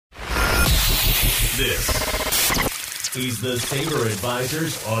This is the Saber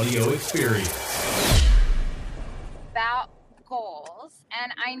Advisors audio experience. About goals,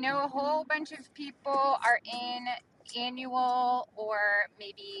 and I know a whole bunch of people are in annual or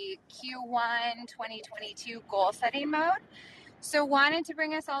maybe Q1 2022 goal setting mode. So wanted to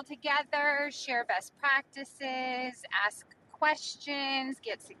bring us all together, share best practices, ask questions,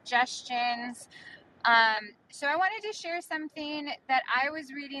 get suggestions. So I wanted to share something that I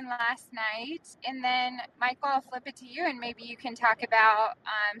was reading last night, and then Michael, I'll flip it to you, and maybe you can talk about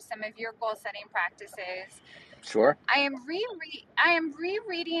some of your goal setting practices. Sure. I am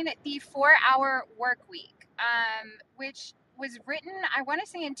rereading the 4-Hour Work Week, which was written, I want to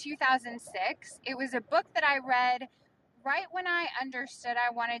say, in 2006. It was a book that I read right when I understood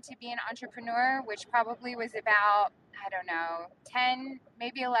I wanted to be an entrepreneur, which probably was about, I don't know, 10,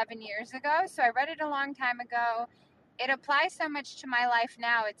 maybe 11 years ago. So I read it a long time ago. It applies so much to my life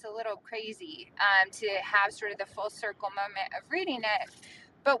now, it's a little crazy to have sort of the full circle moment of reading it.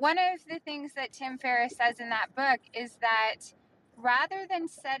 But one of the things that Tim Ferriss says in that book is that rather than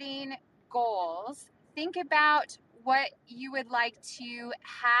setting goals, think about what you would like to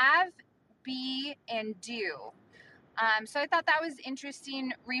have, be, and do. So I thought that was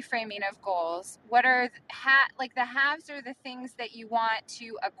interesting reframing of goals. What are the haves are the things that you want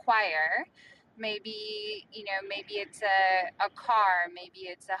to acquire. Maybe, maybe it's a car, maybe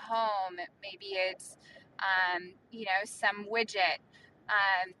it's a home, maybe it's, some widget.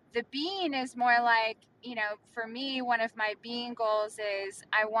 The being is more like, for me, one of my being goals is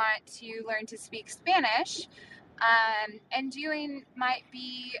I want to learn to speak Spanish. And doing might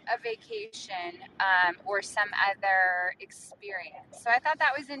be a vacation or some other experience. So I thought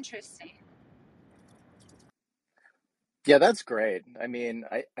that was interesting. Yeah, that's great. I mean,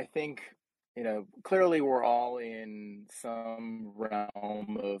 I think, clearly we're all in some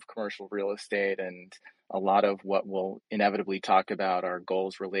realm of commercial real estate, and a lot of what we'll inevitably talk about are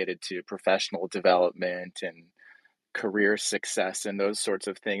goals related to professional development and career success and those sorts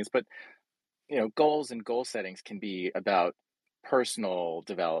of things. But goals and goal settings can be about personal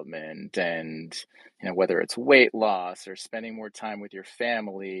development and, whether it's weight loss or spending more time with your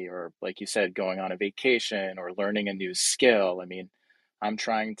family or, like you said, going on a vacation or learning a new skill. I mean, I'm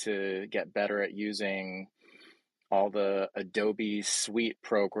trying to get better at using all the Adobe Suite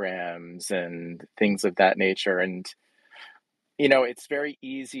programs and things of that nature. And, it's very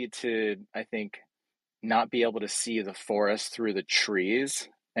easy to, I think, not be able to see the forest through the trees.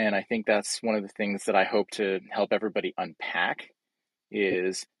 And I think that's one of the things that I hope to help everybody unpack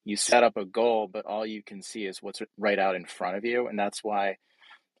is you set up a goal, but all you can see is what's right out in front of you. And that's why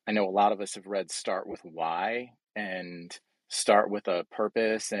I know a lot of us have read Start with Why and start with a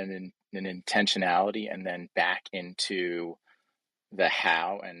purpose and an intentionality, and then back into the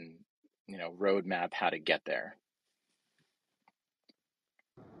how and, roadmap how to get there.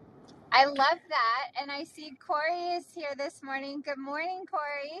 I love that. And I see Corey is here this morning. Good morning,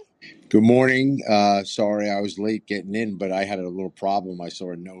 Corey. Good morning. Sorry I was late getting in, but I had a little problem. I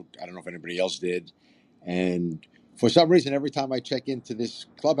saw a note. I don't know if anybody else did. And for some reason, every time I check into this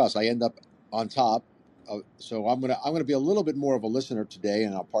clubhouse, I end up on top. So I'm gonna be a little bit more of a listener today,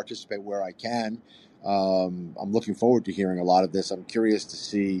 and I'll participate where I can. I'm looking forward to hearing a lot of this. I'm curious to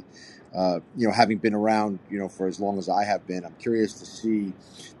see, having been around, for as long as I have been, I'm curious to see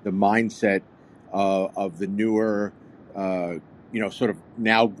the mindset of the newer, sort of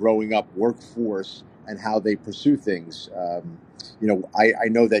now growing up workforce and how they pursue things. I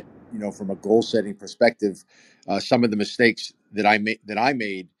know that, from a goal setting perspective, some of the mistakes that I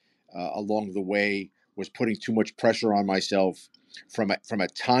made along the way was putting too much pressure on myself from a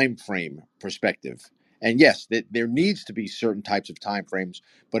time frame perspective. And yes, there needs to be certain types of time frames,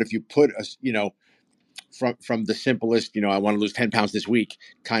 but if you put from the simplest, I want to lose 10 pounds this week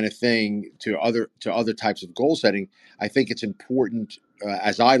kind of thing to other types of goal setting, I think it's important,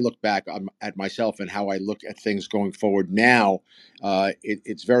 as I look back at myself and how I look at things going forward now,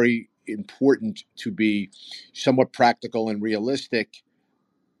 it's very important to be somewhat practical and realistic,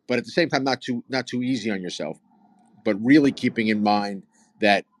 but at the same time not too easy on yourself, but really keeping in mind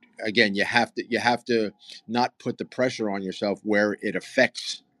that, again, you have to not put the pressure on yourself where it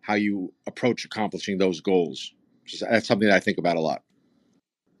affects how you approach accomplishing those goals. That's something that I think about a lot.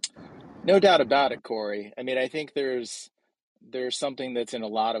 No doubt about it, Corey. I mean, I think there's something that's in a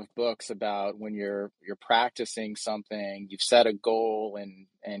lot of books about when you're practicing something, you've set a goal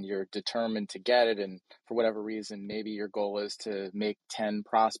and you're determined to get it, and for whatever reason, maybe your goal is to make 10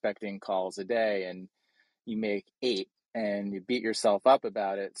 prospecting calls a day and you make 8 and you beat yourself up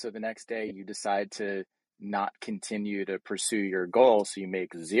about it. So the next day you decide to not continue to pursue your goal, so you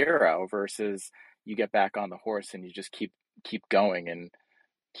make 0 versus you get back on the horse and you just keep going and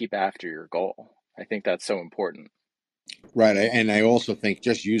keep after your goal. I think that's so important. Right, and I also think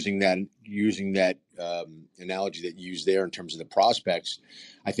just using that analogy that you used there in terms of the prospects,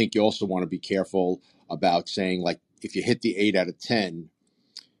 I think you also want to be careful about saying, like, if you hit the 8 out of 10,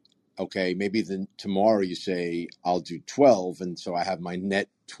 okay, maybe then tomorrow you say I'll do 12, and so I have my net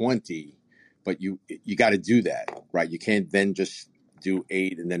 20, but you got to do that, right? You can't then just do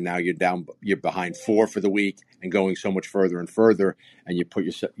 8 and then now you're behind 4 for the week and going so much further and further, and you put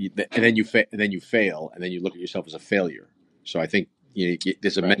yourself and then you fail, and then you look at yourself as a failure. So I think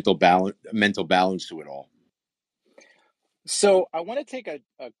there's a Right. mental balance to it all. So I want to take a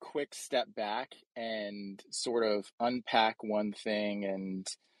quick step back and sort of unpack one thing and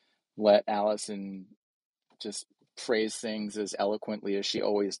let Allison just phrase things as eloquently as she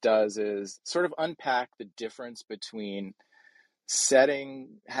always does, is sort of unpack the difference between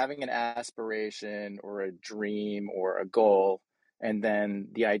having an aspiration or a dream or a goal, and then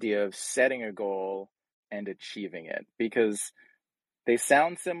the idea of setting a goal and achieving it, because they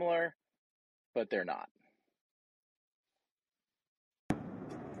sound similar, but they're not.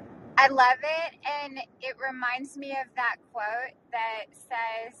 I love it, and it reminds me of that quote that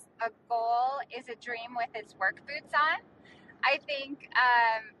says, "A goal is a dream with its work boots on." I think,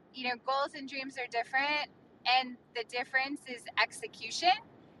 goals and dreams are different, and the difference is execution.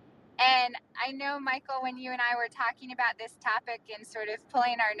 And I know, Michael, when you and I were talking about this topic and sort of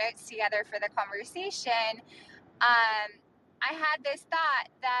pulling our notes together for the conversation, I had this thought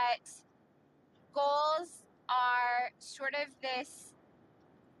that goals are sort of this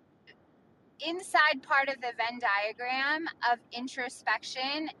inside part of the Venn diagram of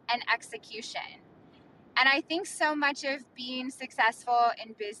introspection and execution. And I think so much of being successful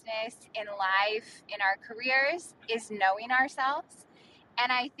in business, in life, in our careers is knowing ourselves.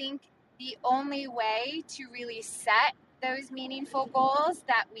 And I think the only way to really set those meaningful goals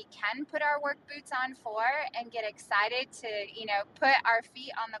that we can put our work boots on for and get excited to, put our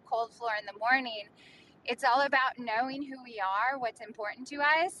feet on the cold floor in the morning, it's all about knowing who we are, what's important to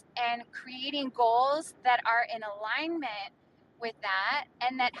us, and creating goals that are in alignment with that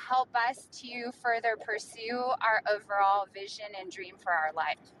and that help us to further pursue our overall vision and dream for our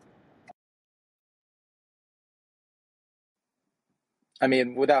life. I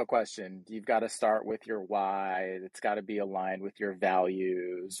mean, without question, you've got to start with your why. It's got to be aligned with your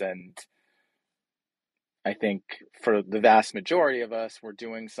values. And I think for the vast majority of us, we're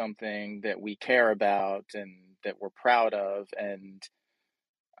doing something that we care about and that we're proud of. And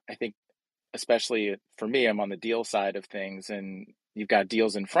I think, especially for me, I'm on the deal side of things, and you've got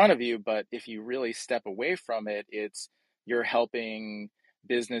deals in front of you. But if you really step away from it, you're helping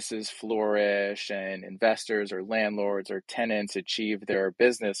businesses flourish and investors or landlords or tenants achieve their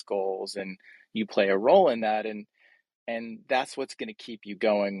business goals, and you play a role in that. And that's what's going to keep you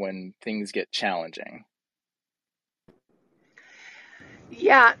going when things get challenging.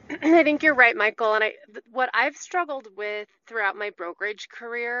 Yeah, I think you're right, Michael. And what I've struggled with throughout my brokerage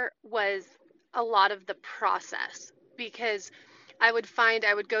career was a lot of the process, because I would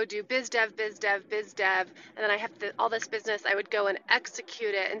go do biz dev, biz dev, biz dev, and then I have all this business. I would go and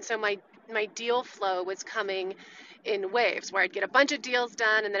execute it, and so my deal flow was coming in waves where I'd get a bunch of deals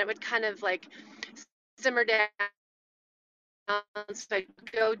done, and then it would kind of like simmer down. So I'd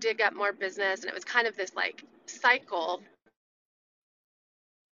go dig up more business, and it was kind of this like cycle.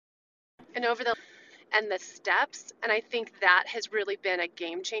 And the steps, and I think that has really been a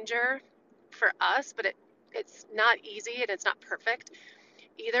game changer for us. But it's not easy and it's not perfect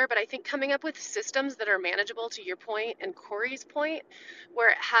either. But I think coming up with systems that are manageable, to your point and Corey's point, where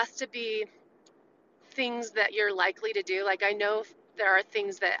it has to be things that you're likely to do. Like, I know there are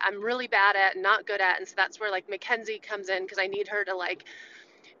things that I'm really bad at and not good at, and so that's where like Mackenzie comes in, because I need her to like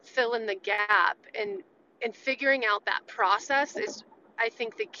fill in the gap. And figuring out that process is, I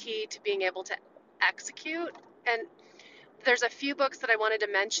think, the key to being able to execute. And there's a few books that I wanted to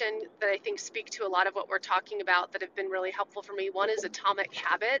mention that I think speak to a lot of what we're talking about that have been really helpful for me. One is Atomic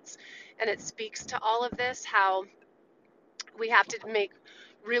Habits, and it speaks to all of this, how we have to make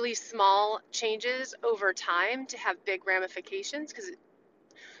really small changes over time to have big ramifications, because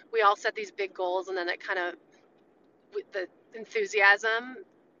we all set these big goals and then it kind of, with the enthusiasm,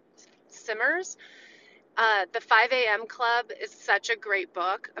 simmers. The 5 a.m. Club is such a great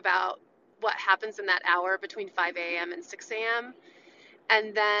book about what happens in that hour between 5 a.m. and 6 a.m.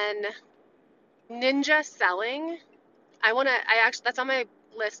 And then Ninja Selling. That's on my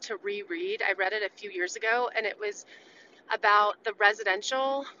list to reread. I read it a few years ago, and it was about the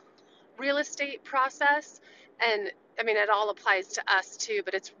residential real estate process. And I mean, it all applies to us too,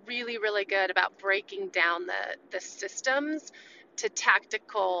 but it's really, really good about breaking down the systems to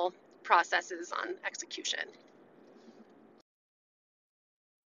tactical processes on execution.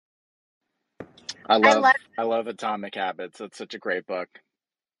 I love I love Atomic Habits. It's such a great book.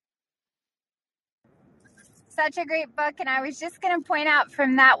 such a great book. And I was just going to point out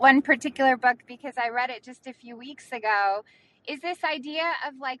from that one particular book, because I read it just a few weeks ago, is this idea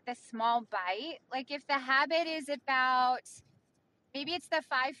of like the small bite. Like if the habit is about, maybe it's the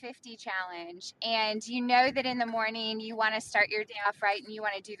 550 challenge, and you know that in the morning you want to start your day off right and you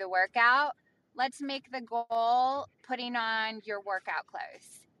want to do the workout. Let's make the goal putting on your workout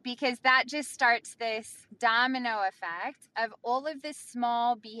clothes, because that just starts this domino effect of all of the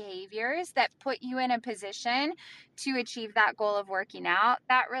small behaviors that put you in a position to achieve that goal of working out.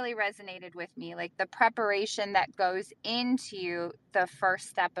 That really resonated with me, like the preparation that goes into the first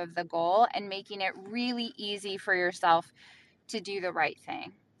step of the goal and making it really easy for yourself to do the right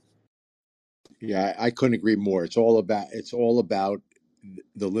thing. Yeah, I couldn't agree more. It's all about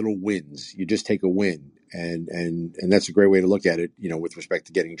the little wins. You just take a win, and that's a great way to look at it. With respect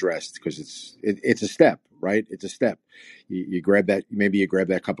to getting dressed, because it's a step, right? It's a step. You grab that, maybe you grab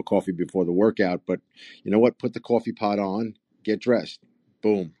that cup of coffee before the workout, but you know what? Put the coffee pot on, get dressed,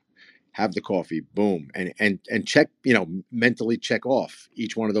 boom, have the coffee, boom, and check. Mentally check off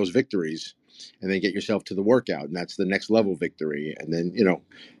each one of those victories, and then get yourself to the workout, and that's the next level victory, and then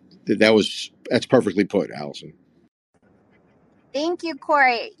that's perfectly put, Allison. Thank you,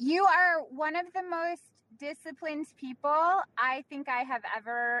 Corey. You are one of the most disciplined people I think I have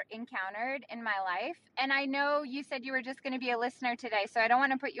ever encountered in my life. And I know you said you were just going to be a listener today, so I don't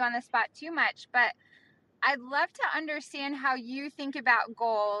want to put you on the spot too much, but I'd love to understand how you think about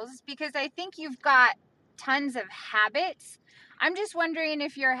goals, because I think you've got tons of habits. I'm just wondering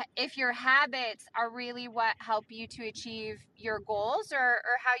if your habits are really what help you to achieve your goals, or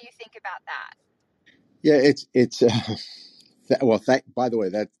how you think about that. Yeah, it's well. By the way,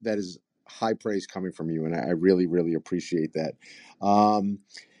 that is high praise coming from you, and I really really appreciate that. Um,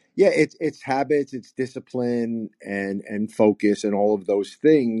 yeah, it's habits, it's discipline, and focus, and all of those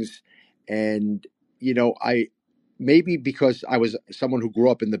things. And I maybe because I was someone who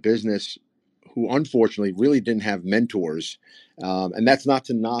grew up in the business, who unfortunately really didn't have mentors, and that's not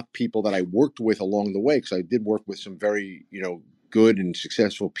to knock people that I worked with along the way, because I did work with some very good and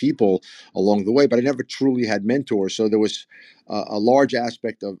successful people along the way, but I never truly had mentors. So there was a large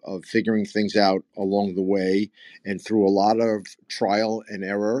aspect of figuring things out along the way, and through a lot of trial and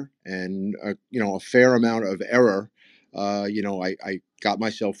error, and a fair amount of error. I got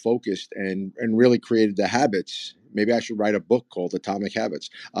myself focused and really created the habits. Maybe I should write a book called Atomic Habits.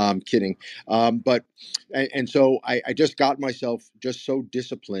 Kidding. And so I just got myself just so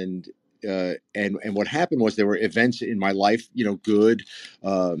disciplined. And what happened was there were events in my life, good,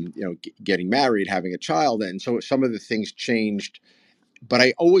 getting married, having a child, and so some of the things changed. But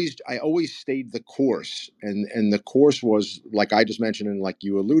I always stayed the course, and the course was, like I just mentioned, and like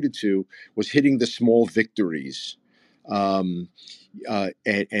you alluded to, was hitting the small victories. Um,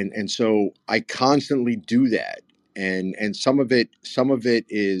 and so I constantly do that, and some of it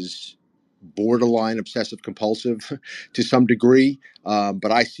is borderline obsessive compulsive to some degree,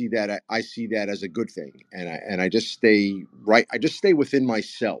 but I see that as a good thing, and I just stay right. I just stay within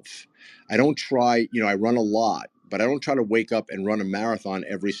myself. I don't try. I run a lot, but I don't try to wake up and run a marathon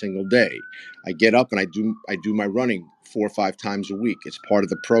every single day. I get up and I do my running 4 or 5 times a week. It's part of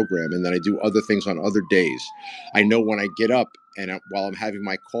the program, and then I do other things on other days. I know when I get up and while I'm having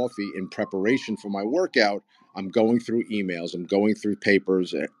my coffee in preparation for my workout, I'm going through emails, I'm going through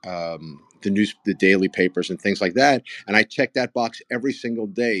papers, the daily papers and things like that, and I check that box every single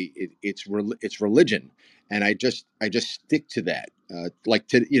day. It's religion, and I just stick to that.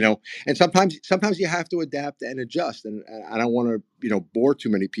 And sometimes you have to adapt and adjust. And I don't want to bore too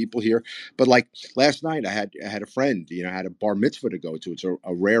many people here, but like last night, I had a friend, had a bar mitzvah to go to. It's a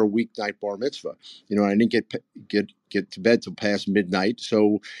rare weeknight bar mitzvah. I didn't get to bed till past midnight,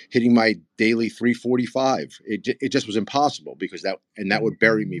 so hitting my daily 3:45, it just was impossible, because that would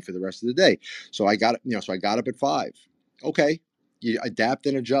bury me for the rest of the day. So I got up at 5. Okay, you adapt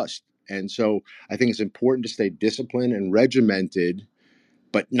and adjust. And so I think it's important to stay disciplined and regimented,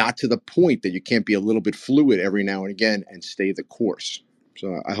 but not to the point that you can't be a little bit fluid every now and again and stay the course.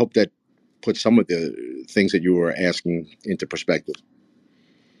 So I hope that puts some of the things that you were asking into perspective.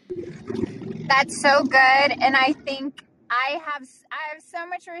 That's so good. And I think I have so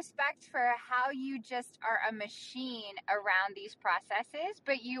much respect for how you just are a machine around these processes,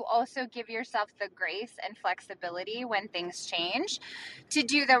 but you also give yourself the grace and flexibility when things change to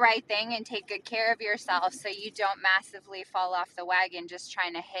do the right thing and take good care of yourself so you don't massively fall off the wagon just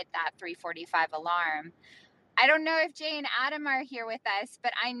trying to hit that 3:45 alarm. I don't know if Jay and Adam are here with us,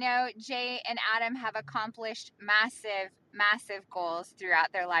 but I know Jay and Adam have accomplished massive goals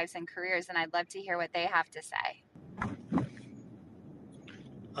throughout their lives and careers, and I'd love to hear what they have to say.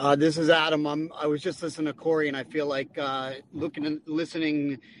 This is Adam. I was just listening to Corey, and I feel like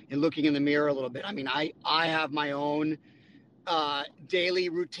listening and looking in the mirror a little bit. I mean, I have my own daily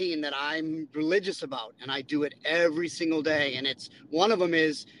routine that I'm religious about, and I do it every single day. And it's one of them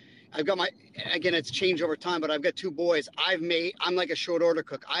is I've got again, it's changed over time, but I've got two boys. I'm like a short order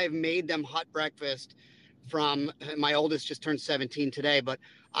cook. I've made them hot breakfast from my oldest just turned 17 today, but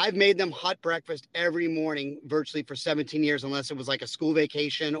I've made them hot breakfast every morning virtually for 17 years, unless it was like a school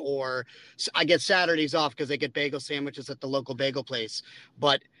vacation or I get Saturdays off because they get bagel sandwiches at the local bagel place.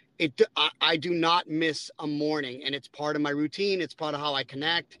 But I do not miss a morning, and it's part of my routine. It's part of how I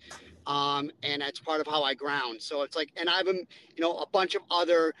connect. And it's part of how I ground. So it's like, and I have a bunch of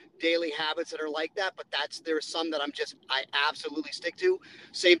other daily habits that are like that, but there's some that I absolutely stick to.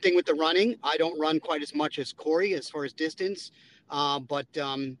 Same thing with the running. I don't run quite as much as Corey as far as distance, but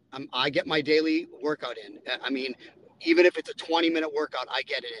I get my daily workout in. I mean, even if it's a 20-minute workout, I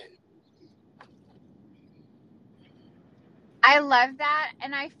get it in. I love that.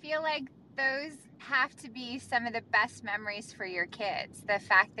 And I feel like those have to be some of the best memories for your kids. The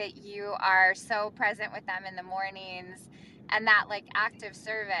fact that you are so present with them in the mornings and that like active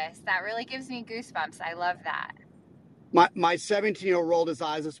service, that really gives me goosebumps. I love that. My 17-year-old rolled his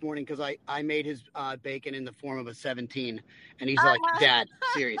eyes this morning because I made his bacon in the form of a 17, and he's like, Dad,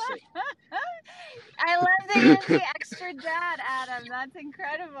 seriously. I love that you're the extra dad, Adam. That's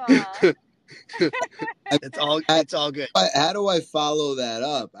incredible. It's all good. How do I follow that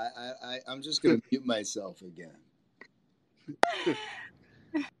up? I'm just going to mute myself again.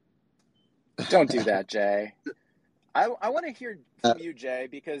 Don't do that, Jay. I want to hear from you, Jay,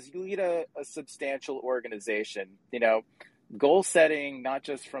 because you lead a substantial organization. Goal setting, not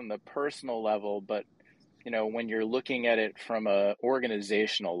just from the personal level, but when you're looking at it from a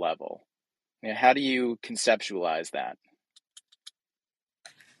organizational level. How do you conceptualize that?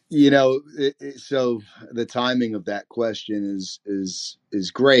 So the timing of that question is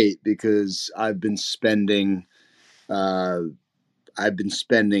great, because I've been spending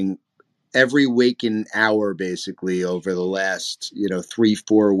every waking hour basically over the last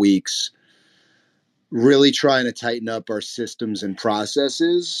 3-4 weeks really trying to tighten up our systems and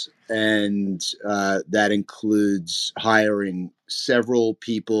processes, and that includes hiring several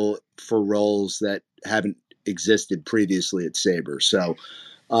people for roles that haven't existed previously at Sabre. So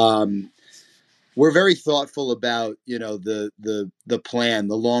we're very thoughtful about the plan,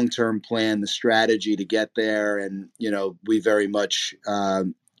 the long-term plan, the strategy to get there, and we very much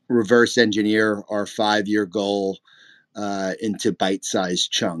reverse engineer our 5-year goal into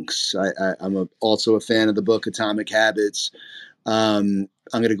bite-sized chunks. I'm also a fan of the book Atomic Habits. I'm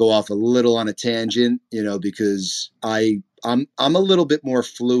going to go off a little on a tangent, because I'm a little bit more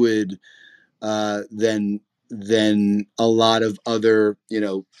fluid than a lot of other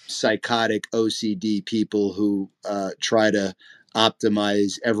psychotic OCD people who try to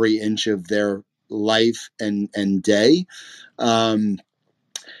optimize every inch of their life and day. For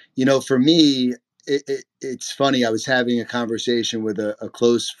me, it's funny. I was having a conversation with a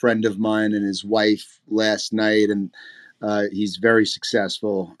close friend of mine and his wife last night, and he's very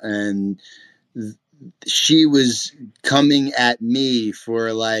successful. And she was coming at me for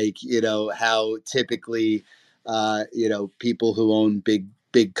how typically, people who own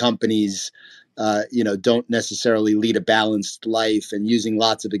big companies, don't necessarily lead a balanced life, and using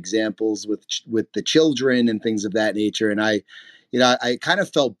lots of examples with the children and things of that nature. And I kind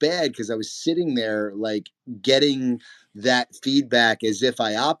of felt bad because I was sitting there like getting that feedback as if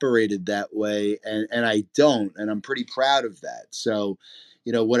I operated that way, and I don't, and I'm pretty proud of that. So,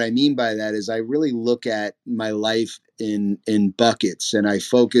 what I mean by that is I really look at my life in buckets, and I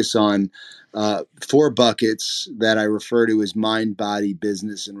focus on 4 buckets that I refer to as mind, body,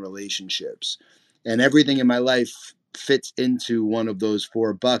 business, and relationships. And everything in my life fits into one of those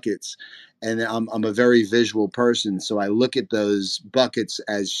 4 buckets. And I'm a very visual person, so I look at those buckets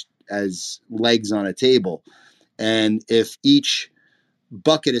as legs on a table. And if each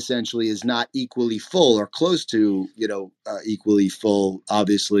bucket essentially is not equally full or close to equally full,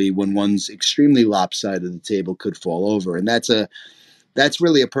 obviously when one's extremely lopsided, the table could fall over. And that's a that's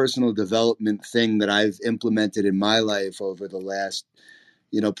really a personal development thing that I've implemented in my life over the last,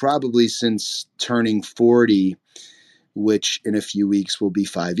 probably since turning 40, which in a few weeks will be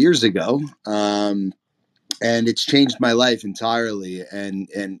 5 years ago. And it's changed my life entirely. And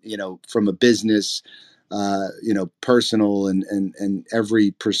from a business, personal and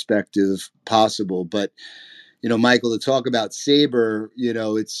every perspective possible. But, Michael, to talk about Sabre,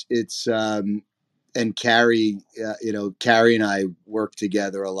 and Carrie and I work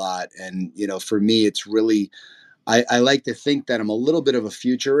together a lot. And, for me, it's really, I like to think that I'm a little bit of a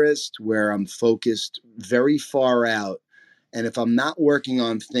futurist where I'm focused very far out. And if I'm not working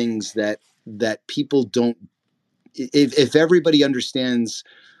on things that people don't, if everybody understands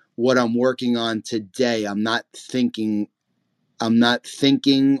what I'm working on today, I'm not thinking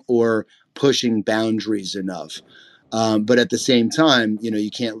or pushing boundaries enough. But at the same time,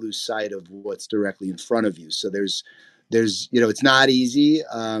 you can't lose sight of what's directly in front of you. So it's not easy.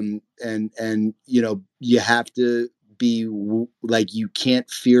 And you have to be like, you can't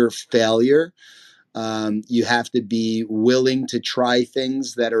fear failure. You have to be willing to try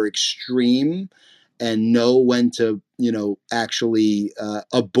things that are extreme and know when to, actually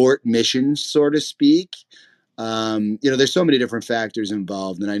abort missions, so to speak. There's so many different factors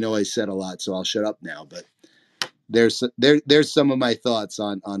involved, and I know I said a lot, so I'll shut up now. But there's some of my thoughts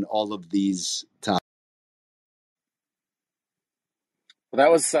on all of these topics.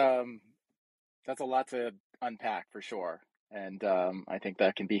 Well, that's a lot to unpack for sure, and I think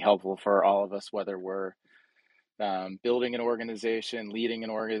that can be helpful for all of us, whether we're building an organization, leading an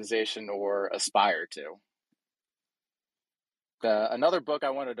organization, or aspire to. Another book I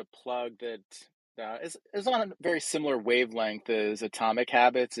wanted to plug that is on a very similar wavelength as Atomic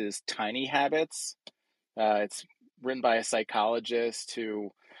Habits is Tiny Habits. It's written by a psychologist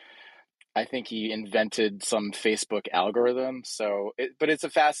who, I think, he invented some Facebook algorithm. But it's a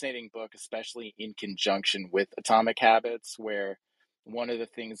fascinating book, especially in conjunction with Atomic Habits, where one of the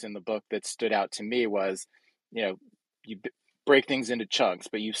things in the book that stood out to me was, you break things into chunks,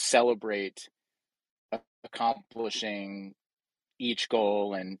 but you celebrate accomplishing each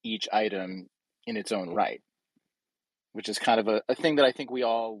goal and each item in its own right, which is kind of a thing that I think we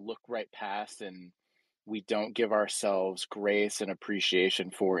all look right past and we don't give ourselves grace and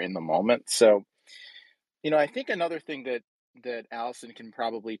appreciation for in the moment. So, I think another thing that Allison can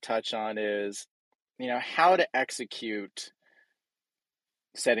probably touch on is, how to execute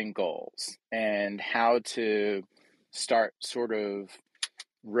setting goals and how to start sort of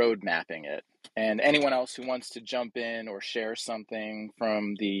road mapping it. And anyone else who wants to jump in or share something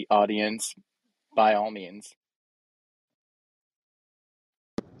from the audience, by all means.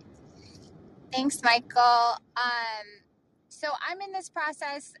 Thanks, Michael. So I'm in this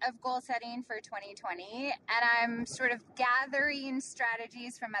process of goal setting for 2020, and I'm sort of gathering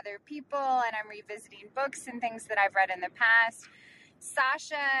strategies from other people, and I'm revisiting books and things that I've read in the past.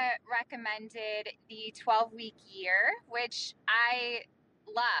 Sasha recommended the 12-week year, which I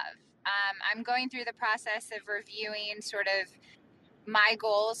love. I'm going through the process of reviewing sort of my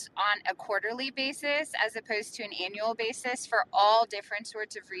goals on a quarterly basis as opposed to an annual basis for all different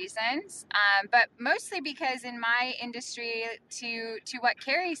sorts of reasons. But mostly because in my industry, to what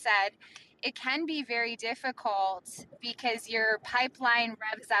Carrie said, it can be very difficult because your pipeline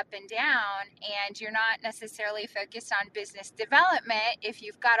revs up and down and you're not necessarily focused on business development if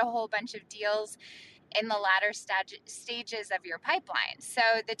you've got a whole bunch of deals in the latter stages of your pipeline. So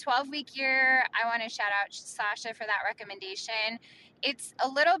the 12-week year, I want to shout out Sasha for that recommendation. It's a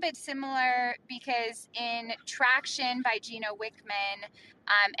little bit similar because in Traction by Gino Wickman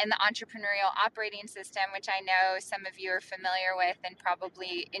and the Entrepreneurial Operating System, which I know some of you are familiar with and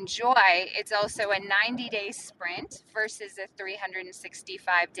probably enjoy, it's also a 90-day sprint versus a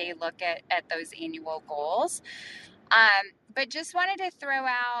 365-day look at those annual goals. But just wanted to throw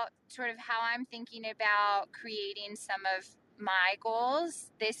out sort of how I'm thinking about creating some of my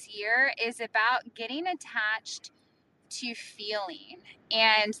goals this year is about getting attached to feeling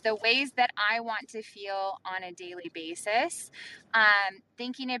and the ways that I want to feel on a daily basis.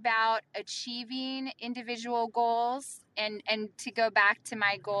 Thinking about achieving individual goals and to go back to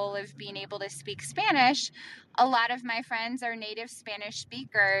my goal of being able to speak Spanish, a lot of my friends are native Spanish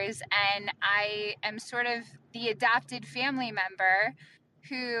speakers, and I am sort of the adopted family member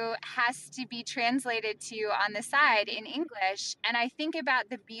who has to be translated to on the side in English. And I think about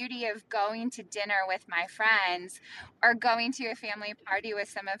the beauty of going to dinner with my friends or going to a family party with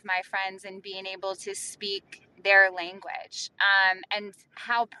some of my friends and being able to speak their language, and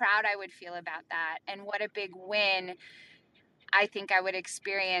how proud I would feel about that and what a big win I think I would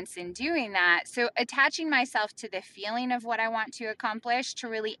experience in doing that. So attaching myself to the feeling of what I want to accomplish to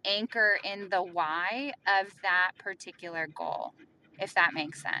really anchor in the why of that particular goal, if that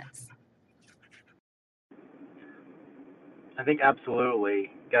makes sense. I think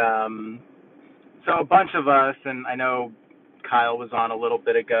absolutely. So a bunch of us, and I know Kyle was on a little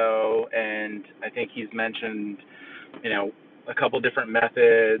bit ago, and I think he's mentioned, a couple different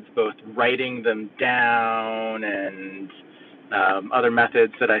methods, both writing them down and other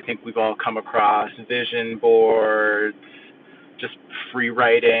methods that I think we've all come across, vision boards, just free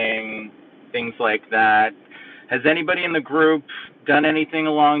writing, things like that. Has anybody in the group done anything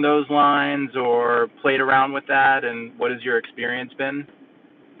along those lines or played around with that, and what has your experience been?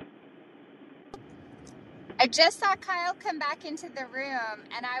 I just saw Kyle come back into the room,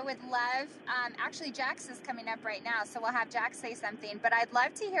 and I would love, actually, Jax is coming up right now, so we'll have Jax say something, but I'd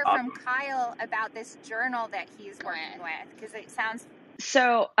love to hear from Kyle about this journal that he's working with, because it sounds...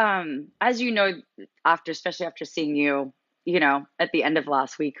 So, as you know, especially after seeing you, at the end of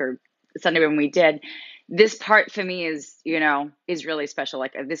last week or Sunday when we did, this part for me is really special.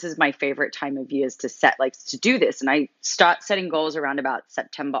 Like, this is my favorite time of year is to do this. And I start setting goals around about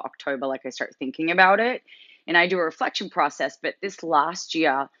September, October, like I start thinking about it. And I do a reflection process. But this last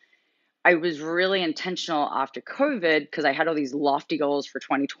year, I was really intentional after COVID because I had all these lofty goals for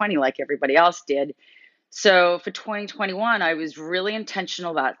 2020, like everybody else did. So for 2021, I was really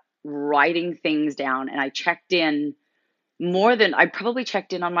intentional about writing things down, and I probably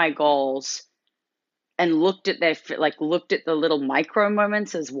checked in on my goals and looked at the little micro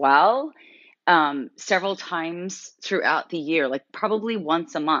moments as well, several times throughout the year, like probably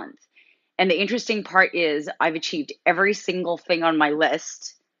once a month. And the interesting part is I've achieved every single thing on my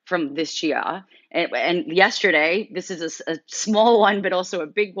list from this year. And yesterday, this is a small one, but also a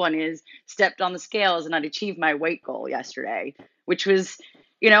big one, is stepped on the scales and I'd achieved my weight goal yesterday, which was,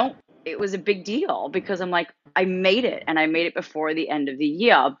 it was a big deal because I'm like, I made it, and I made it before the end of the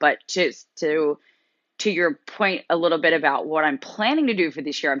year. But to your point a little bit about what I'm planning to do for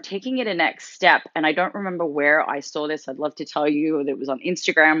this year, I'm taking it a next step. And I don't remember where I saw this. I'd love to tell you that it was on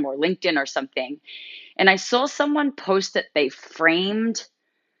Instagram or LinkedIn or something. And I saw someone post that they framed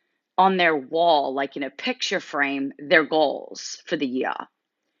on their wall, like in a picture frame, their goals for the year.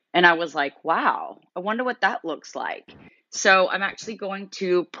 And I was like, wow, I wonder what that looks like. So I'm actually going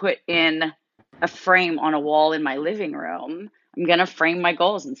to put in a frame on a wall in my living room. I'm going to frame my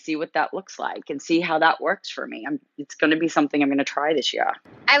goals and see what that looks like and see how that works for me. It's going to be something I'm going to try this year.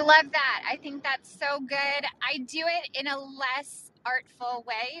 I love that. I think that's so good. I do it in a less artful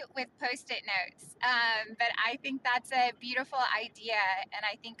way with Post-it notes. But I think that's a beautiful idea. And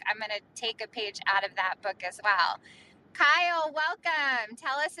I think I'm going to take a page out of that book as well. Kyle, welcome.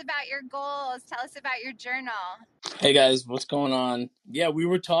 Tell us about your goals. Tell us about your journal. Hey guys, what's going on? Yeah, I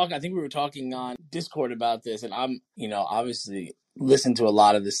think we were talking on Discord about this, and I'm, obviously listen to a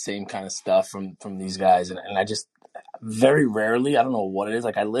lot of the same kind of stuff from these guys, and I just very rarely, I don't know what it is,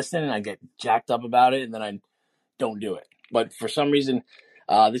 like I listen and I get jacked up about it and then I don't do it. But for some reason,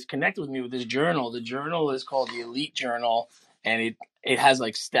 this connected with me with this journal. The journal is called the Elite Journal, and it has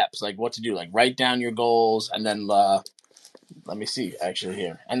like steps, like what to do, like write down your goals, and then let me see actually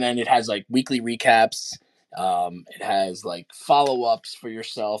here. And then it has like weekly recaps. It has like follow-ups for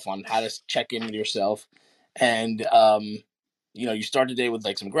yourself on how to check in with yourself. And, you start the day with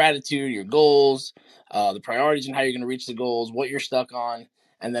like some gratitude, your goals, the priorities and how you're going to reach the goals, what you're stuck on.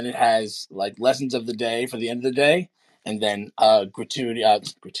 And then it has like lessons of the day for the end of the day. And then gratuity,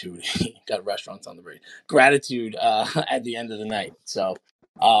 got restaurants on the brain, gratitude at the end of the night. So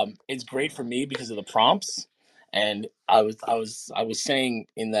it's great for me because of the prompts. And I was saying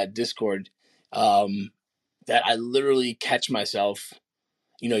in that Discord that I literally catch myself.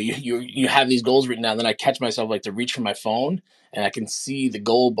 You have these goals written down, then I catch myself like to reach for my phone, and I can see the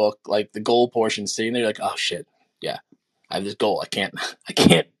goal book, like the goal portion sitting there, like, oh shit, yeah, I have this goal. I can't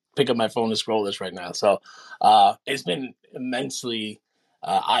pick up my phone to scroll this right now. So it's been immensely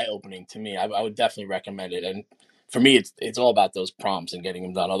eye opening to me. I would definitely recommend it. And for me, it's all about those prompts and getting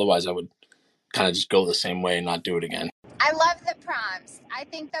them done. Otherwise, I would kind of just go the same way and not do it again. I love the prompts. I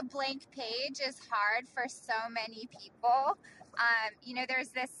think the blank page is hard for so many people. There's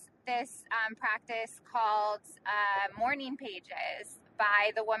this practice called morning pages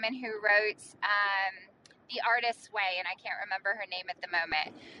by the woman who wrote The Artist's Way, and I can't remember her name at the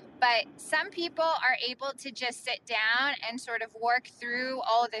moment. But some people are able to just sit down and sort of work through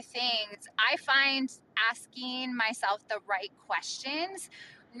all the things. I find asking myself the right questions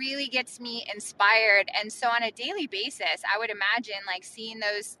really gets me inspired. And so on a daily basis, I would imagine like seeing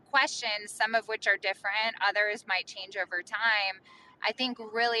those questions, some of which are different, others might change over time, I think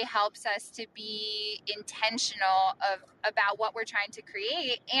really helps us to be intentional about what we're trying to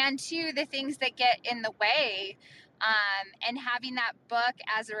create, and to the things that get in the way. And having that book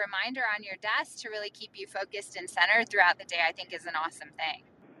as a reminder on your desk to really keep you focused and centered throughout the day, I think is an awesome thing.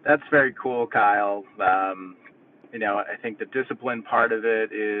 That's very cool, Kyle. I think the discipline part of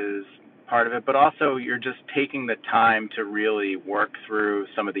it is part of it, but also you're just taking the time to really work through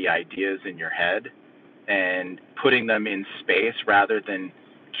some of the ideas in your head and putting them in space rather than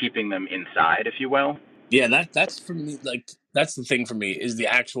keeping them inside, if you will. Yeah, that's for me. Like that's the thing for me is the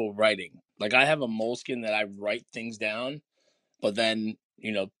actual writing. Like I have a moleskin that I write things down, but then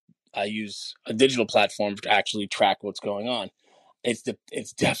I use a digital platform to actually track what's going on. It's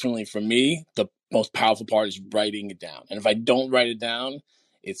definitely for me the most powerful part is writing it down. And if I don't write it down,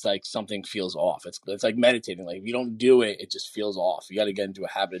 it's like something feels off. It's like meditating. Like if you don't do it, it just feels off. You got to get into a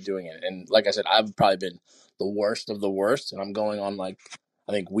habit of doing it. And like I said, I've probably been the worst of the worst, and I'm going on like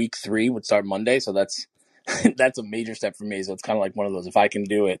I think week 3 would start Monday, so that's that's a major step for me. So it's kind of like one of those if I can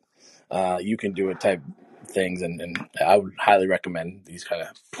do it, you can do it type things, and I would highly recommend these kind of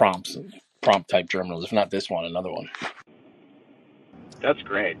prompt type journals. If not this one, another one. That's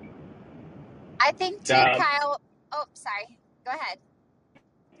great. I think too, Um, Kyle. Oh, sorry. Go ahead.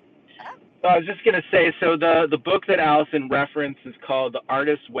 Oh. I was just going to say, so the book that Allison referenced is called The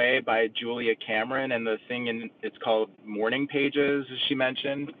Artist's Way by Julia Cameron, and it's called Morning Pages, as she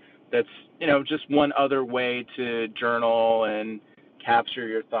mentioned. That's, just one other way to journal and capture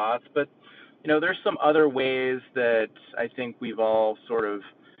your thoughts. But, there's some other ways that I think we've all sort of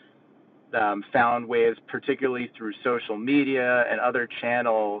found ways, particularly through social media and other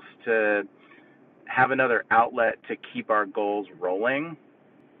channels, to have another outlet to keep our goals rolling.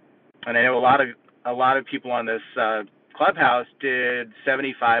 And I know a lot of people on this clubhouse did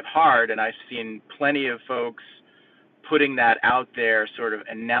 75 hard, and I've seen plenty of folks putting that out there, sort of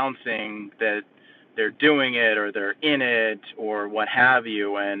announcing that they're doing it or they're in it or what have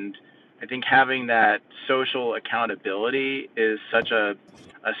you. And I think having that social accountability is such a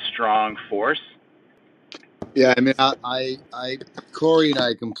strong force. Yeah, I mean, Corey and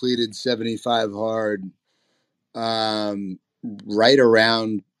I completed 75 hard, um, right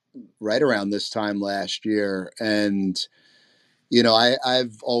around this time last year, and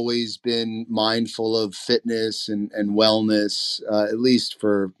I've always been mindful of fitness and wellness, at least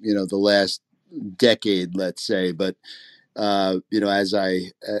for the last decade, let's say. But as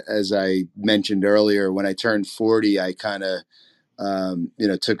I mentioned earlier, when I turned 40, I kind of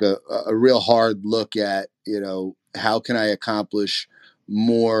took a real hard look at, how can I accomplish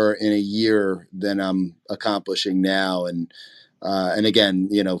more in a year than I'm accomplishing now. And again,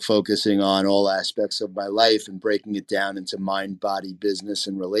 focusing on all aspects of my life and breaking it down into mind, body, business,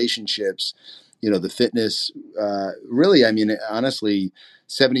 and relationships. The fitness, really, I mean, honestly,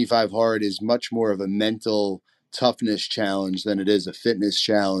 75 hard is much more of a mental toughness challenge than it is a fitness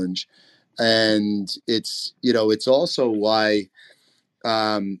challenge. And it's also why,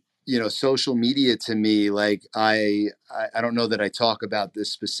 social media to me, like I don't know that I talk about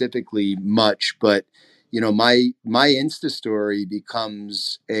this specifically much, but my Insta story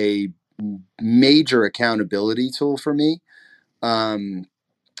becomes a major accountability tool for me. Um,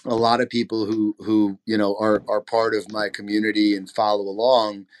 a lot of people who are part of my community and follow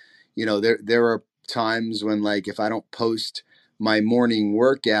along, there are times when, like, if I don't post my morning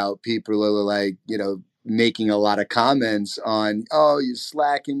workout, people are like, making a lot of comments on, oh, you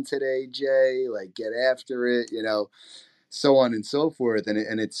slacking today, Jay, like, get after it, so on and so forth.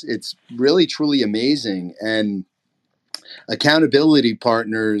 And it's really truly amazing. And accountability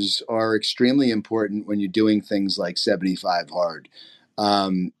partners are extremely important when you're doing things like 75 hard.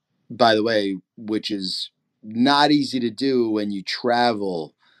 Um, by the way, which is not easy to do when you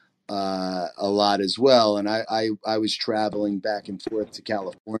travel a lot as well. And I was traveling back and forth to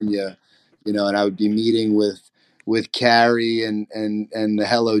California, and I would be meeting with Carrie and the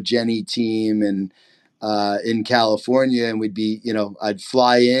Hello Jenny team and in California, and we'd be, I'd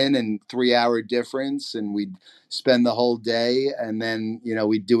fly in and 3 hour difference, and we'd spend the whole day, and then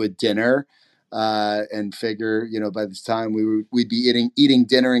we'd do a dinner. And figure, by this time we'd be eating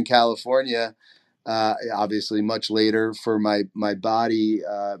dinner in California, obviously much later for my body,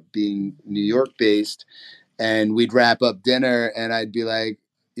 being New York based, and we'd wrap up dinner, and I'd be like,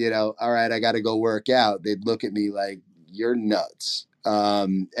 all right, I got to go work out. They'd look at me like, you're nuts.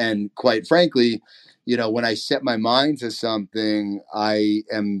 And quite frankly, when I set my mind to something, I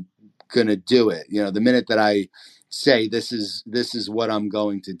am gonna do it. The minute that I say this is what I'm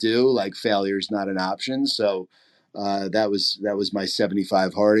going to do. Like failure is not an option. So that was my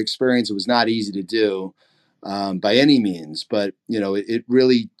 75 hard experience. It was not easy to do by any means, but it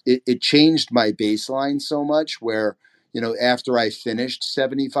really it changed my baseline so much. Where after I finished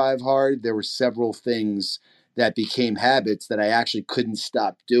 75 hard, there were several things that became habits that I actually couldn't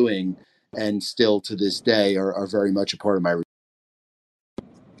stop doing, and still to this day are very much a part of my routine.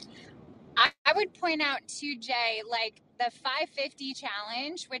 I would point out too, Jay, like the 550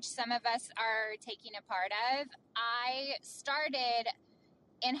 challenge, which some of us are taking a part of. I started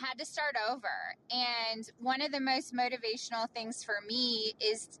and had to start over. And one of the most motivational things for me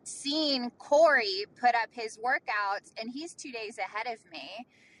is seeing Corey put up his workouts, and he's 2 days ahead of me.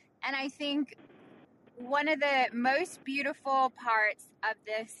 And I think one of the most beautiful parts of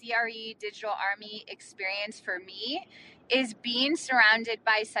the CRE Digital Army experience for me is being surrounded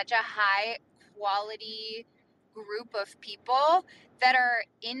by such a high quality group of people that are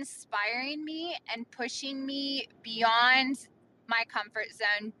inspiring me and pushing me beyond my comfort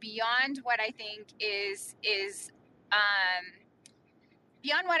zone, beyond what I think is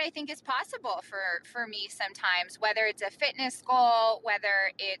beyond what I think is possible for me sometimes, whether it's a fitness goal,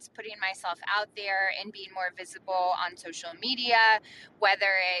 whether it's putting myself out there and being more visible on social media,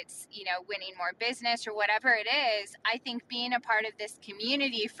 whether it's, winning more business or whatever it is. I think being a part of this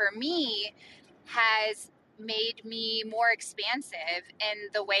community for me has made me more expansive in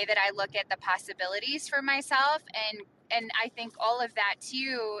the way that I look at the possibilities for myself, and I think all of that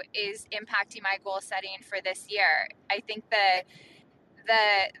too is impacting my goal setting for this year. I think the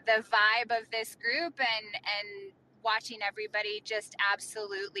vibe of this group and watching everybody just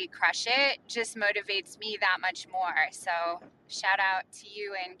absolutely crush it just motivates me that much more. So shout out to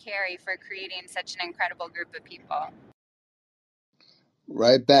you and Carrie for creating such an incredible group of people.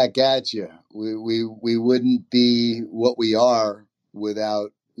 Right back at you. We wouldn't be what we are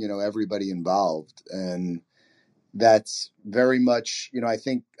without everybody involved, and that's very much I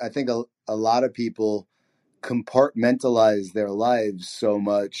think a lot of people compartmentalize their lives so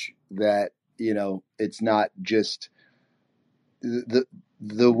much that it's not just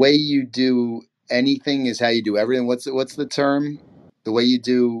the way you do anything is how you do everything. What's the term? The way you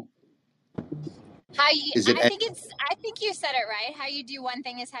do is it? I think you said it right. How you do one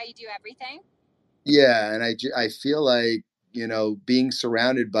thing is how you do everything. Yeah, and I feel like being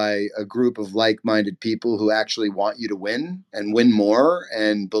surrounded by a group of like-minded people who actually want you to win and win more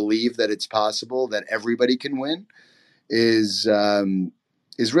and believe that it's possible that everybody can win is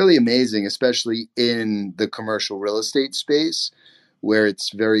really amazing, especially in the commercial real estate space, where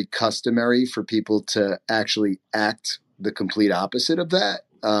it's very customary for people to actually act the complete opposite of that.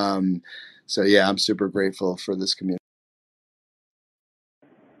 So yeah, I'm super grateful for this community.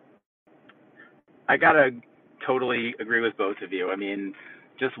 I gotta totally agree with both of you. I mean,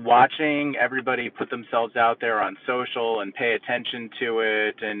 just watching everybody put themselves out there on social and pay attention to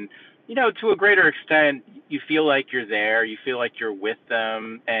it, and to a greater extent, you feel like you're there, you feel like you're with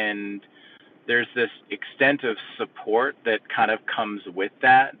them, and there's this extent of support that kind of comes with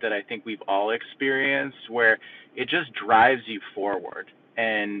that I think we've all experienced, where it just drives you forward.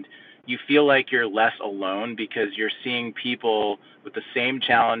 And you feel like you're less alone because you're seeing people with the same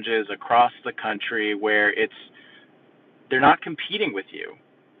challenges across the country, where they're not competing with you.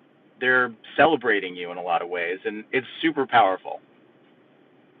 They're celebrating you in a lot of ways, and it's super powerful.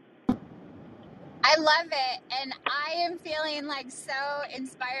 I love it. And I am feeling like so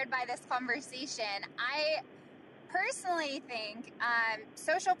inspired by this conversation. I personally think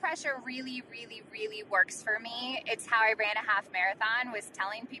social pressure really, really, really works for me. It's how I ran a half marathon, was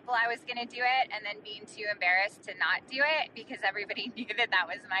telling people I was going to do it and then being too embarrassed to not do it because everybody knew that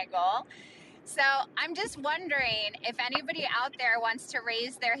was my goal. So I'm just wondering if anybody out there wants to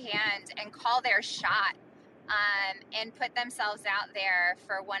raise their hand and call their shot, and put themselves out there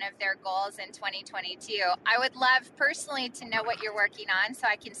for one of their goals in 2022. I would love personally to know what you're working on so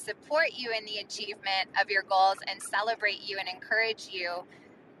I can support you in the achievement of your goals and celebrate you and encourage you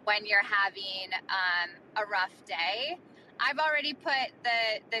when you're having a rough day. I've already put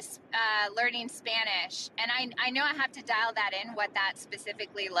this learning Spanish, and I know I have to dial that in, what that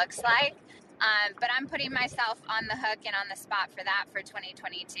specifically looks like. But I'm putting myself on the hook and on the spot for that for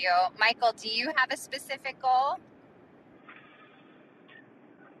 2022. Michael, do you have a specific goal?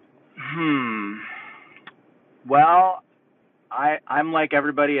 Well, I'm like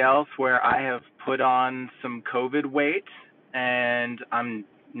everybody else, where I have put on some COVID weight, and I'm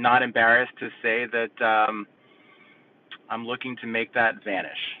not embarrassed to say that I'm looking to make that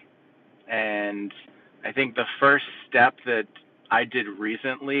vanish. And I think the first step that I did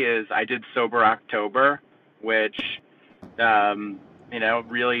recently is I did Sober October, which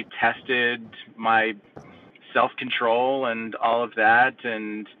really tested my self-control and all of that.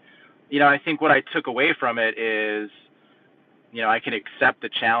 And I think what I took away from it is I can accept the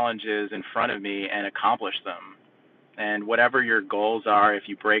challenges in front of me and accomplish them. And whatever your goals are, if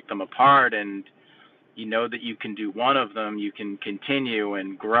you break them apart and you know that you can do one of them, you can continue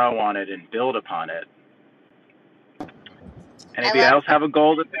and grow on it and build upon it. I Anybody love else have a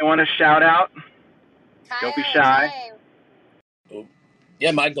goal that they want to shout out? Don't be Kyle, shy. Jay.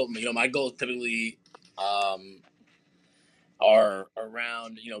 Yeah, my goals typically are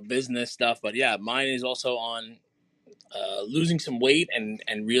around business stuff, but yeah, mine is also on losing some weight and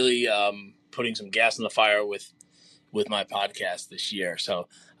really putting some gas in the fire with my podcast this year. So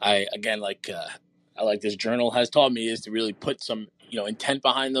I again I like this journal has taught me is to really put some intent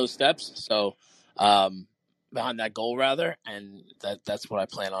behind those steps. So behind that goal rather, and that's what I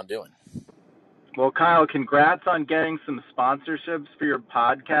plan on doing. Well, Kyle, congrats on getting some sponsorships for your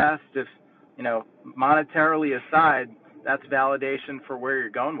podcast. If monetarily aside, that's validation for where you're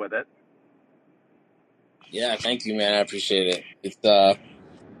going with it. Yeah, thank you, man. I appreciate it. It's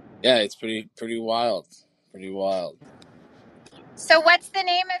it's pretty wild. Pretty wild. So what's the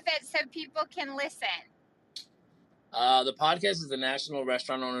name of it so people can listen? The podcast is the National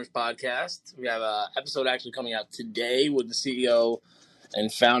Restaurant Owners Podcast. We have an episode actually coming out today with the CEO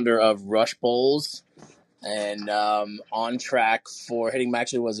and founder of Rush Bowls, and on track for hitting.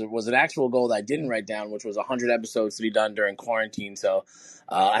 Actually, was an actual goal that I didn't write down, which was 100 episodes to be done during quarantine. So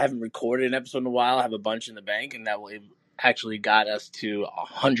I haven't recorded an episode in a while. I have a bunch in the bank, and that will actually got us to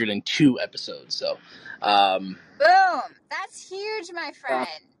 102 episodes. So, Boom! That's huge, my friend.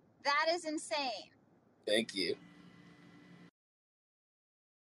 That is insane. Thank you.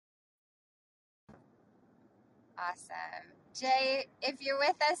 Awesome. Jay, if you're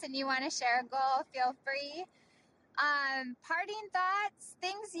with us and you want to share a goal, feel free. Parting thoughts,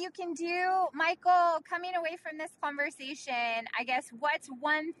 things you can do. Michael, coming away from this conversation, I guess what's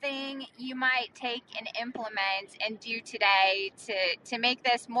one thing you might take and implement and do today to make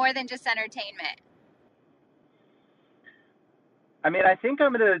this more than just entertainment? I think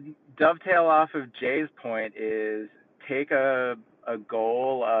I'm going to dovetail off of Jay's point is take a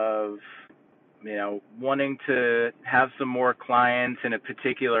goal of wanting to have some more clients in a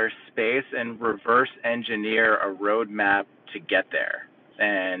particular space and reverse engineer a roadmap to get there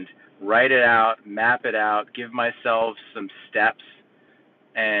and write it out, map it out, give myself some steps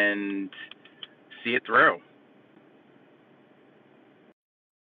and see it through.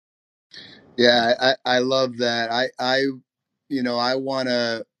 Yeah, I love that. I want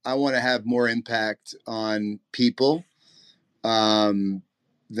to have more impact on people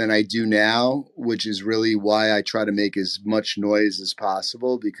than I do now, which is really why I try to make as much noise as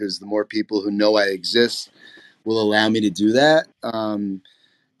possible, because the more people who know I exist will allow me to do that.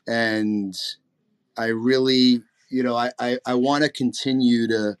 And I really, I want to continue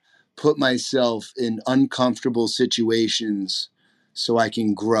to put myself in uncomfortable situations so I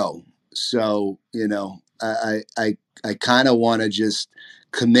can grow. So, I kind of want to just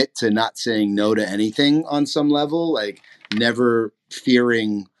commit to not saying no to anything on some level, like never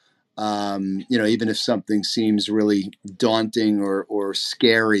fearing, even if something seems really daunting or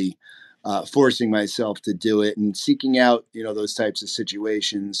scary, forcing myself to do it and seeking out, those types of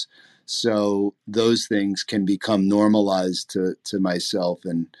situations so those things can become normalized to myself,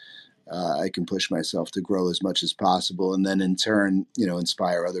 and I can push myself to grow as much as possible, and then in turn,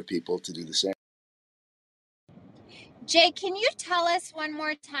 inspire other people to do the same. Jay, can you tell us one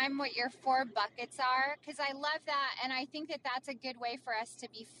more time what your 4 buckets are? Because I love that, and I think that that's a good way for us to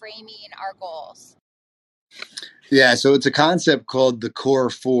be framing our goals. Yeah, so it's a concept called the Core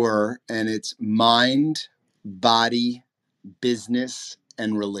 4, and it's mind, body, business,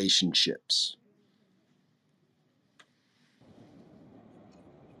 and relationships.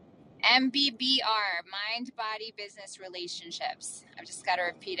 MBBR, mind, body, business, relationships. I've just got to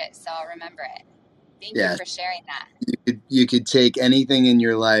repeat it so I'll remember it. Thank you Yeah, for sharing that. you could take anything in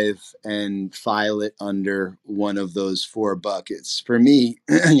your life and file it under one of those 4 buckets. For me,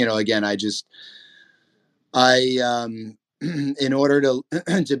 again, in order to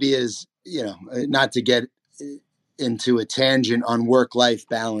to be as not to get into a tangent on work-life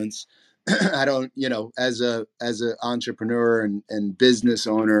balance, I don't, as a entrepreneur and business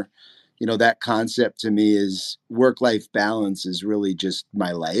owner, that concept to me is work-life balance is really just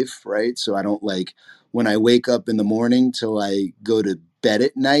my life, right? So I don't like when I wake up in the morning till I go to bed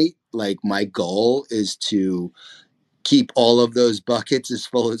at night, like my goal is to keep all of those buckets as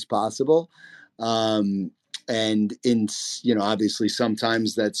full as possible. And obviously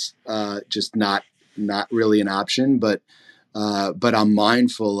sometimes that's just not not really an option. But I'm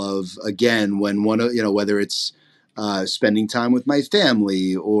mindful of, again, when one of, whether it's spending time with my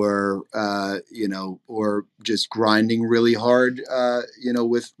family, or or just grinding really hard,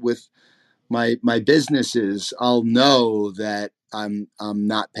 with my businesses, I'll know that I'm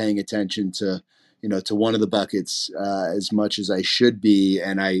not paying attention to, to one of the buckets as much as I should be,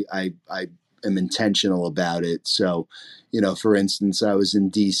 and I am intentional about it. So, for instance, I was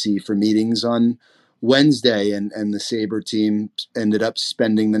in DC for meetings on Wednesday, and the Sabre team ended up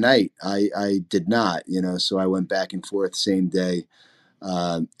spending the night. I did not, so I went back and forth same day,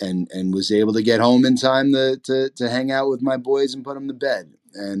 and was able to get home in time to hang out with my boys and put them to bed.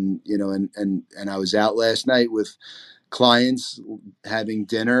 And and I was out last night with clients having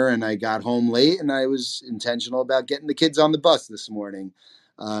dinner, and I got home late, and I was intentional about getting the kids on the bus this morning,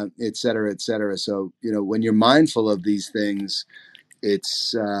 et cetera, et cetera. So when you're mindful of these things,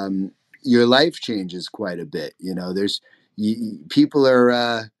 it's your life changes quite a bit. People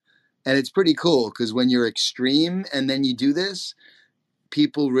are. And it's pretty cool because when you're extreme and then you do this,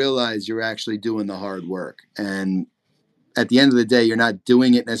 people realize you're actually doing the hard work. And at the end of the day, you're not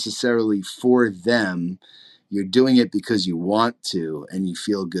doing it necessarily for them. You're doing it because you want to, and you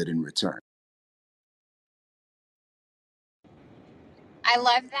feel good in return. I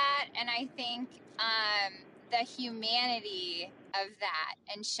love that. And I think the humanity of that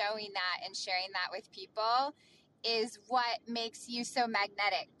and showing that and sharing that with people is what makes you so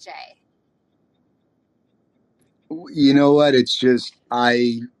magnetic, Jay. You know what? It's just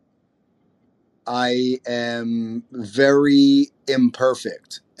I am very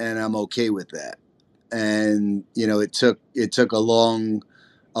imperfect, and I'm okay with that. And it took a long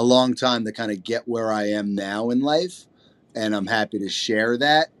time to kind of get where I am now in life, and I'm happy to share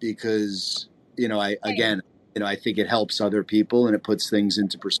that because I think it helps other people and it puts things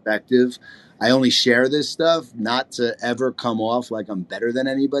into perspective. I only share this stuff not to ever come off like I'm better than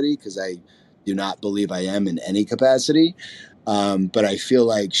anybody, because I do not believe I am in any capacity. But I feel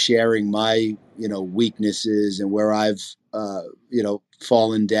like sharing my weaknesses and where I've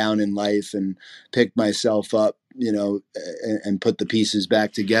fallen down in life and picked myself up, and put the pieces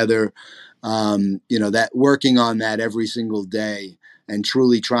back together. That working on that every single day and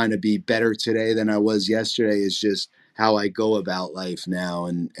truly trying to be better today than I was yesterday is just how I go about life now.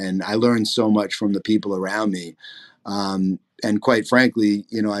 And I learned so much from the people around me. And quite frankly,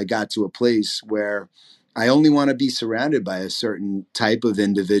 I got to a place where I only want to be surrounded by a certain type of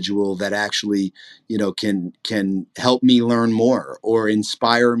individual that actually, can help me learn more or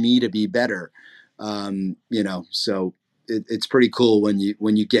inspire me to be better. So it's pretty cool when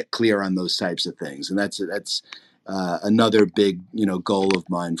you get clear on those types of things, and that's another big goal of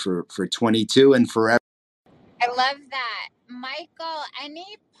mine for 22 and forever. I love that. Michael,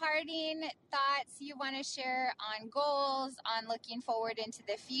 any parting thoughts you want to share on goals, on looking forward into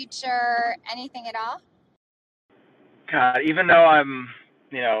the future, anything at all? God, even though I've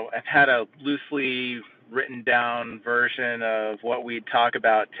had a loosely written down version of what we talk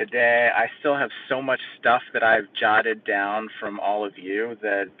about today, I still have so much stuff that I've jotted down from all of you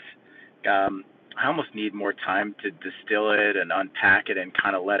that I almost need more time to distill it and unpack it and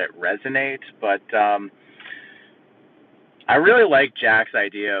kind of let it resonate. But I really like Jack's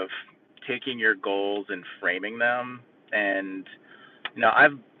idea of taking your goals and framing them. And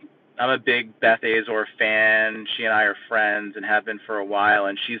I'm a big Beth Azor fan. She and I are friends and have been for a while,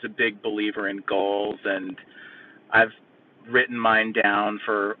 and she's a big believer in goals. And I've written mine down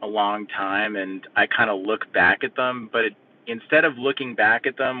for a long time, and I kind of look back at them. But instead of looking back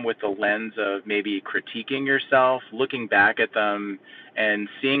at them with the lens of maybe critiquing yourself, looking back at them and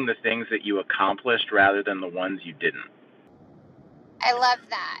seeing the things that you accomplished rather than the ones you didn't. I love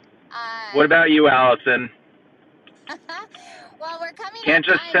that. What about you, Allison? Well, we're coming Can't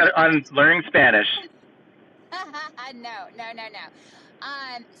just set on learning Spanish. No.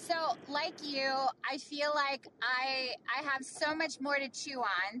 So like you, I feel like I have so much more to chew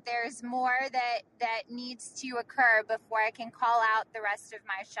on. There's more that needs to occur before I can call out the rest of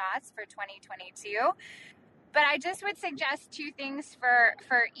my shots for 2022. But I just would suggest two things for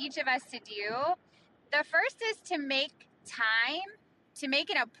each of us to do. The first is to make time, to make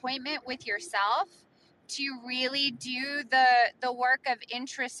an appointment with yourself to really do the work of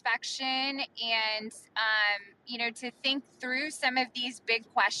introspection and to think through some of these big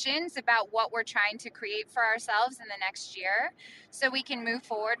questions about what we're trying to create for ourselves in the next year so we can move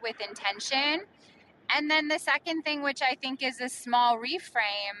forward with intention. And then the second thing, which I think is a small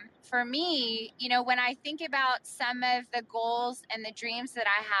reframe for me, when I think about some of the goals and the dreams that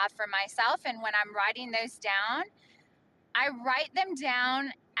I have for myself, and when I'm writing those down, I write them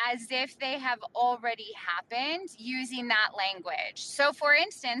down as if they have already happened using that language. So, for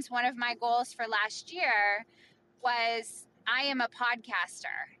instance, one of my goals for last year was I am a podcaster.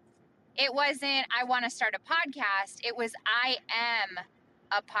 It wasn't I want to start a podcast, it was I am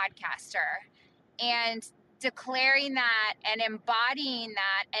a podcaster. And declaring that and embodying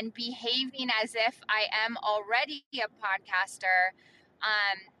that and behaving as if I am already a podcaster.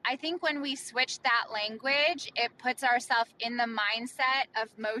 I think when we switch that language, it puts ourselves in the mindset of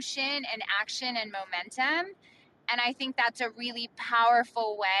motion and action and momentum. And I think that's a really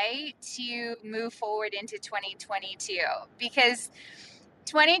powerful way to move forward into 2022, because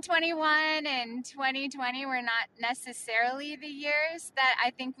 2021 and 2020 were not necessarily the years that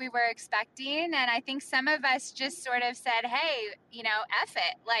I think we were expecting. And I think some of us just sort of said, hey, F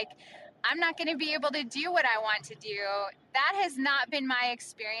it. Like, I'm not going to be able to do what I want to do. That has not been my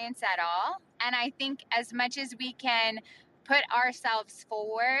experience at all. And I think as much as we can put ourselves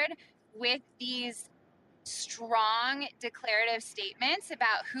forward with these strong declarative statements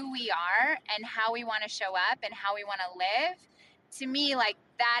about who we are and how we want to show up and how we want to live, to me, like,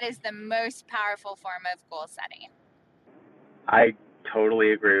 that is the most powerful form of goal setting. I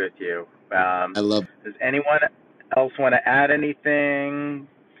totally agree with you. I love. Does anyone else want to add anything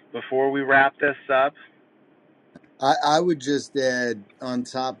before we wrap this up? I would just add on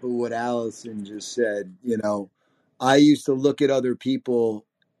top of what Allison just said. I used to look at other people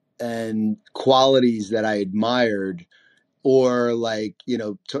and qualities that I admired, or like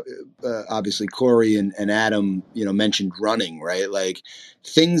obviously Corey and Adam mentioned running, right? Like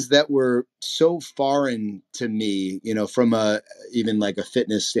things that were so foreign to me, from a even like a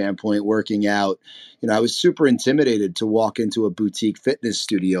fitness standpoint, working out. I was super intimidated to walk into a boutique fitness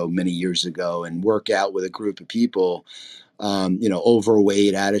studio many years ago and work out with a group of people,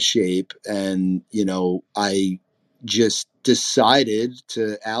 overweight, out of shape. And, I just decided,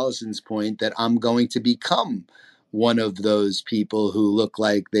 to Allison's point, that I'm going to become one of those people who look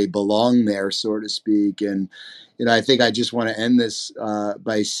like they belong there, so to speak. And, I think I just want to end this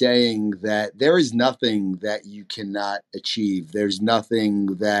by saying that there is nothing that you cannot achieve. There's nothing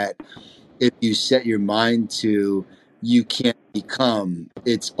that, if you set your mind to, you can't become.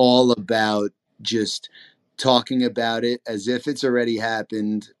 It's all about just talking about it as if it's already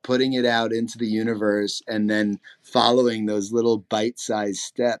happened, putting it out into the universe, and then following those little bite-sized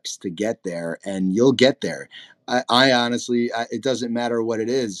steps to get there, and you'll get there. I honestly, it doesn't matter what it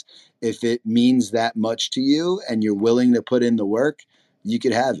is. If it means that much to you and you're willing to put in the work, you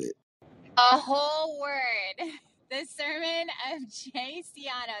could have it. A whole word. The sermon of Jay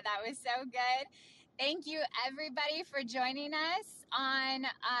Ciano. That was so good. Thank you, everybody, for joining us on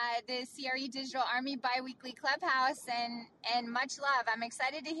the CRE Digital Army biweekly clubhouse, and much love. I'm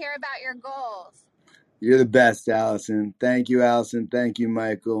excited to hear about your goals. You're the best, Allison. Thank you, Allison. Thank you,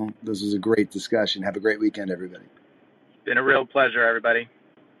 Michael. This was a great discussion. Have a great weekend, everybody. Been a real pleasure, everybody.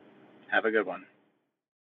 Have a good one.